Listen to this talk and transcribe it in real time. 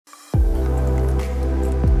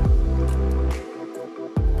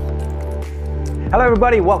Hello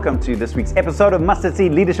everybody, welcome to this week's episode of Mustard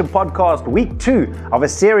Seed Leadership Podcast, week 2 of a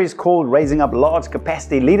series called Raising Up Large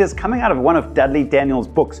Capacity Leaders, coming out of one of Dudley Daniels'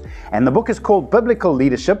 books. And the book is called Biblical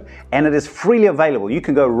Leadership, and it is freely available. You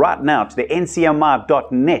can go right now to the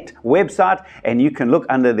ncmr.net website, and you can look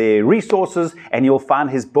under the resources, and you'll find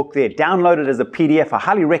his book there. Download it as a PDF. I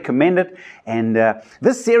highly recommend it. And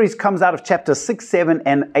this series comes out of chapter 6, 7,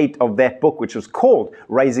 and 8 of that book, which is called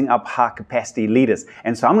Raising Up High Capacity Leaders.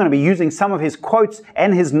 And so I'm going to be using some of his quotes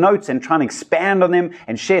and his notes and trying to expand on them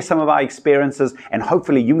and share some of our experiences, and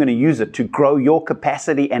hopefully you're going to use it to grow your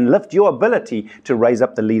capacity and lift your ability to raise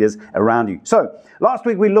up the leaders around you. So last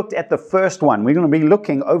week we looked at the first one. We're going to be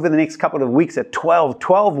looking over the next couple of weeks at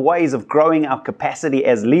 12 ways of growing our capacity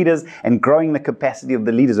as leaders and growing the capacity of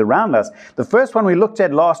the leaders around us. The first one we looked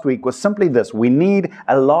at last week was simply this: we need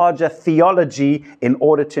a larger theology in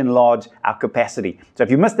order to enlarge our capacity. So if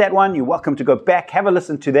you missed that one, you're welcome to go back, have a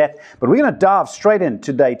listen to that. But we're going to dive straight in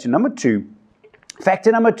today to number 2. Factor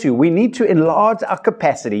number 2, we need to enlarge our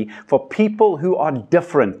capacity for people who are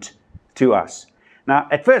different to us. Now,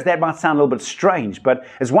 at first, that might sound a little bit strange, but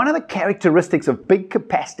it's one of the characteristics of big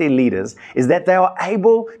capacity leaders is that they are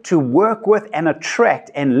able to work with and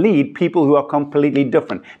attract and lead people who are completely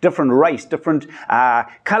different. Different race, different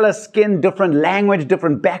color, skin, different language,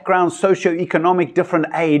 different background, socioeconomic, different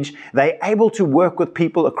age. They're able to work with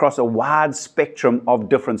people across a wide spectrum of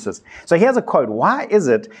differences. So here's a quote: why is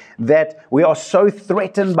it that we are so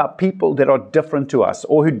threatened by people that are different to us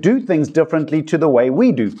or who do things differently to the way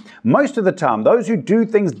we do? Most of the time, those who do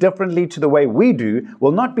things differently to the way we do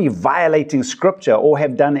will not be violating scripture or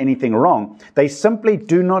have done anything wrong. They simply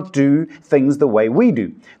do not do things the way we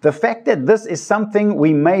do. The fact that this is something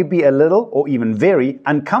we may be a little or even very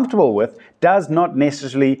uncomfortable with does not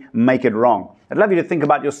necessarily make it wrong. I'd love you to think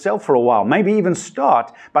about yourself for a while. Maybe even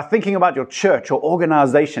start by thinking about your church or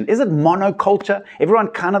organization. Is it monoculture? Everyone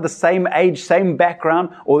kind of the same age, same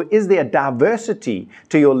background? Or is there a diversity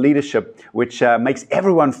to your leadership which makes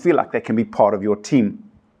everyone feel like they can be part of your team?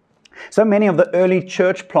 So many of the early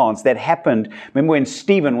church plants that happened, remember when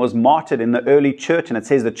Stephen was martyred in the early church, and it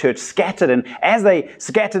says the church scattered, and as they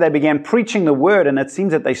scattered, they began preaching the word, and it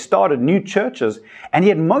seems that they started new churches, and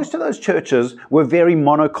yet most of those churches were very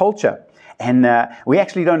monoculture. And we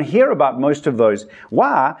actually don't hear about most of those.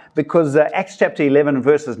 Why? Because Acts chapter 11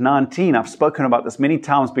 verses 19, I've spoken about this many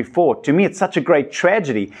times before. To me, it's such a great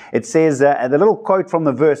tragedy. It says, the little quote from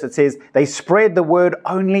the verse, it says, they spread the word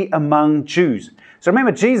only among Jews. So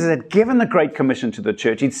remember, Jesus had given the Great Commission to the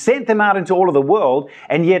church. He'd sent them out into all of the world,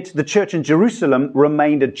 and yet the church in Jerusalem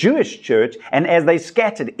remained a Jewish church. And as they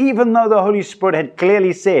scattered, even though the Holy Spirit had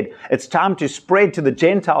clearly said it's time to spread to the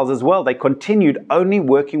Gentiles as well, they continued only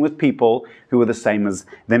working with people who were the same as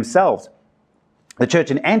themselves. The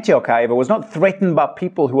church in Antioch, however, was not threatened by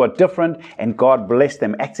people who are different, and God blessed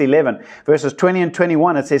them. Acts 11, verses 20 and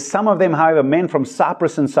 21, it says, some of them, however, men from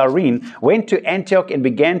Cyprus and Cyrene, went to Antioch and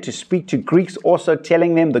began to speak to Greeks, also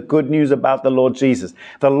telling them the good news about the Lord Jesus.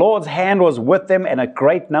 The Lord's hand was with them, and a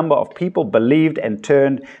great number of people believed and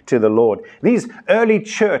turned to the Lord. These early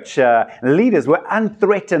church leaders were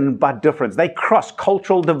unthreatened by difference. They crossed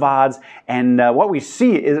cultural divides, and what we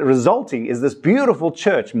see is resulting is this beautiful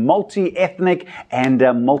church, multi-ethnic and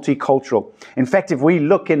multicultural. In fact, if we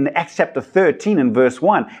look in Acts chapter 13 and verse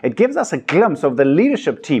 1, it gives us a glimpse of the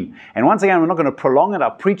leadership team. And once again, we're not going to prolong it.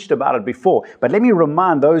 I've preached about it before. But let me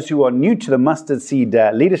remind those who are new to the Mustard Seed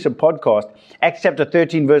Leadership Podcast, Acts chapter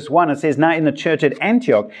 13 verse 1, it says, now in the church at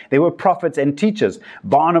Antioch, there were prophets and teachers: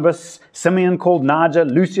 Barnabas, Simeon called Niger,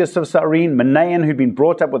 Lucius of Cyrene, Manaen, who'd been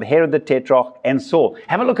brought up with Herod the Tetrarch, and Saul.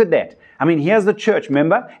 Have a look at that. I mean, here's the church,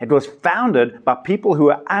 remember? It was founded by people who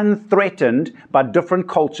were unthreatened by different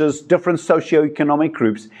cultures, different socioeconomic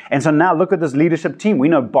groups. And so now look at this leadership team. We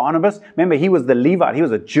know Barnabas. Remember, he was the Levite. He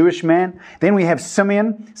was a Jewish man. Then we have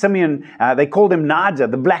Simeon. They called him Niger,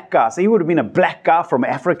 the black guy. So he would have been a black guy from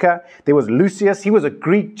Africa. There was Lucius. He was a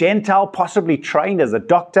Greek Gentile, possibly trained as a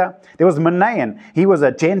doctor. There was Manaen. He was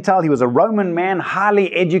a Gentile. He was a Roman man,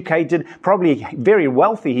 highly educated, probably very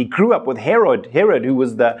wealthy. He grew up with Herod, who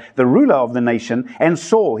was the ruler of the nation, and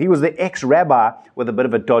Saul. He was the ex-rabbi with a bit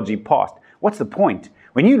of a dodgy past. What's the point?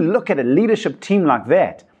 When you look at a leadership team like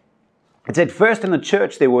that, it said first in the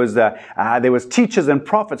church there was teachers and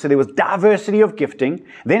prophets, so there was diversity of gifting.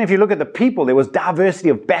 Then if you look at the people, there was diversity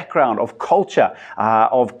of background, of culture,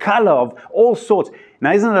 of color, of all sorts.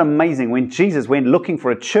 Now, isn't it amazing when Jesus went looking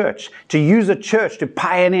for a church, to use a church to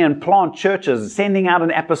pioneer and plant churches, sending out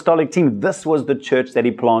an apostolic team? This was the church that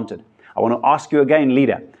he planted. I want to ask you again,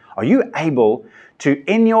 leader, are you able to,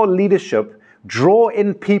 in your leadership, draw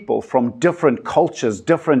in people from different cultures,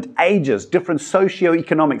 different ages, different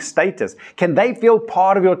socioeconomic status? Can they feel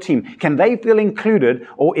part of your team? Can they feel included?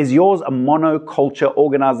 Or is yours a monoculture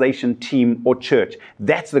organization, team, or church?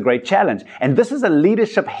 That's the great challenge. And this is a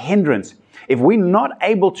leadership hindrance. If we're not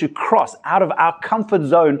able to cross out of our comfort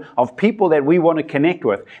zone of people that we want to connect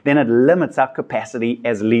with, then it limits our capacity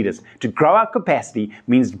as leaders. To grow our capacity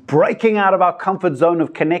means breaking out of our comfort zone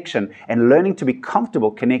of connection and learning to be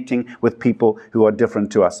comfortable connecting with people who are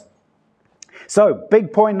different to us. So,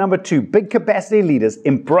 big point number 2, big capacity leaders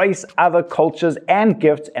embrace other cultures and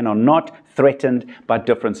gifts and are not threatened by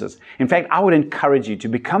differences. In fact, I would encourage you to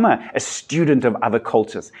become a student of other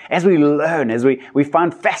cultures. As we learn, as we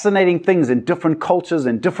find fascinating things in different cultures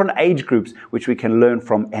and different age groups, which we can learn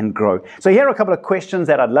from and grow. So here are a couple of questions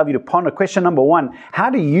that I'd love you to ponder. Question number 1, how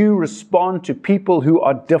do you respond to people who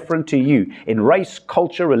are different to you in race,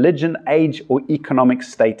 culture, religion, age, or economic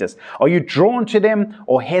status? Are you drawn to them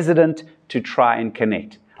or hesitant to try and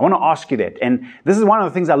connect? I want to ask you that. And this is one of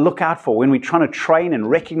the things I look out for when we're trying to train and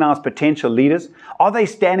recognize potential leaders. Are they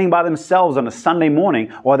standing by themselves on a Sunday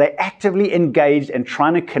morning, or are they actively engaged and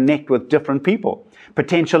trying to connect with different people?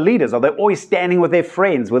 Potential leaders, are they always standing with their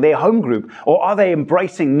friends, with their home group? Or are they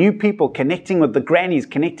embracing new people, connecting with the grannies,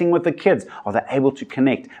 connecting with the kids? Are they able to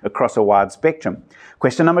connect across a wide spectrum?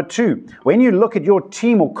 Question number 2, when you look at your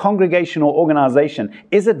team or congregation or organization,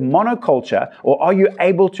 is it monoculture, or are you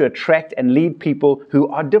able to attract and lead people who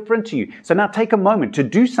are different to you? So now take a moment to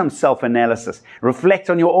do some self-analysis. Reflect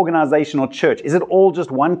on your organization or church. Is it all just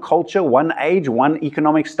one culture, one age, one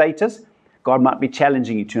economic status? God might be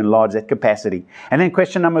challenging you to enlarge that capacity. And then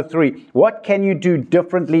question number 3, what can you do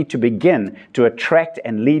differently to begin to attract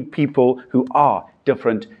and lead people who are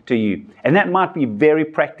different to you? And that might be very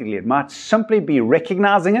practically. It might simply be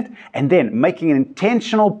recognizing it and then making an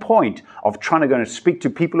intentional point of trying to go and speak to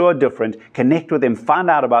people who are different, connect with them, find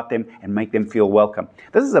out about them, and make them feel welcome.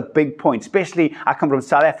 This is a big point, especially I come from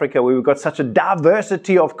South Africa, where we've got such a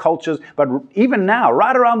diversity of cultures, but even now,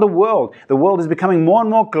 right around the world is becoming more and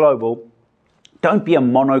more global. Don't be a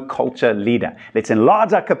monoculture leader. Let's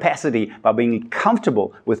enlarge our capacity by being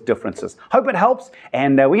comfortable with differences. Hope it helps,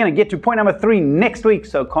 and we're going to get to point number 3 next week,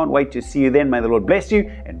 so can't wait to see you then. May the Lord bless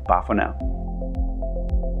you, and bye for now.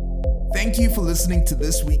 Thank you for listening to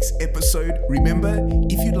this week's episode. Remember,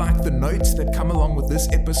 if you'd like the notes that come along with this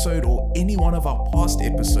episode or any one of our past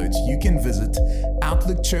episodes, you can visit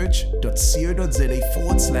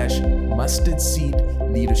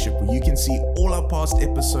outlookchurch.co.za/mustardseed-leadership, where you can see all our past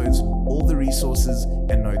episodes, all the resources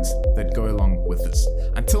and notes that go along with this.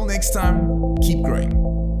 Until next time, keep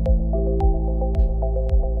growing.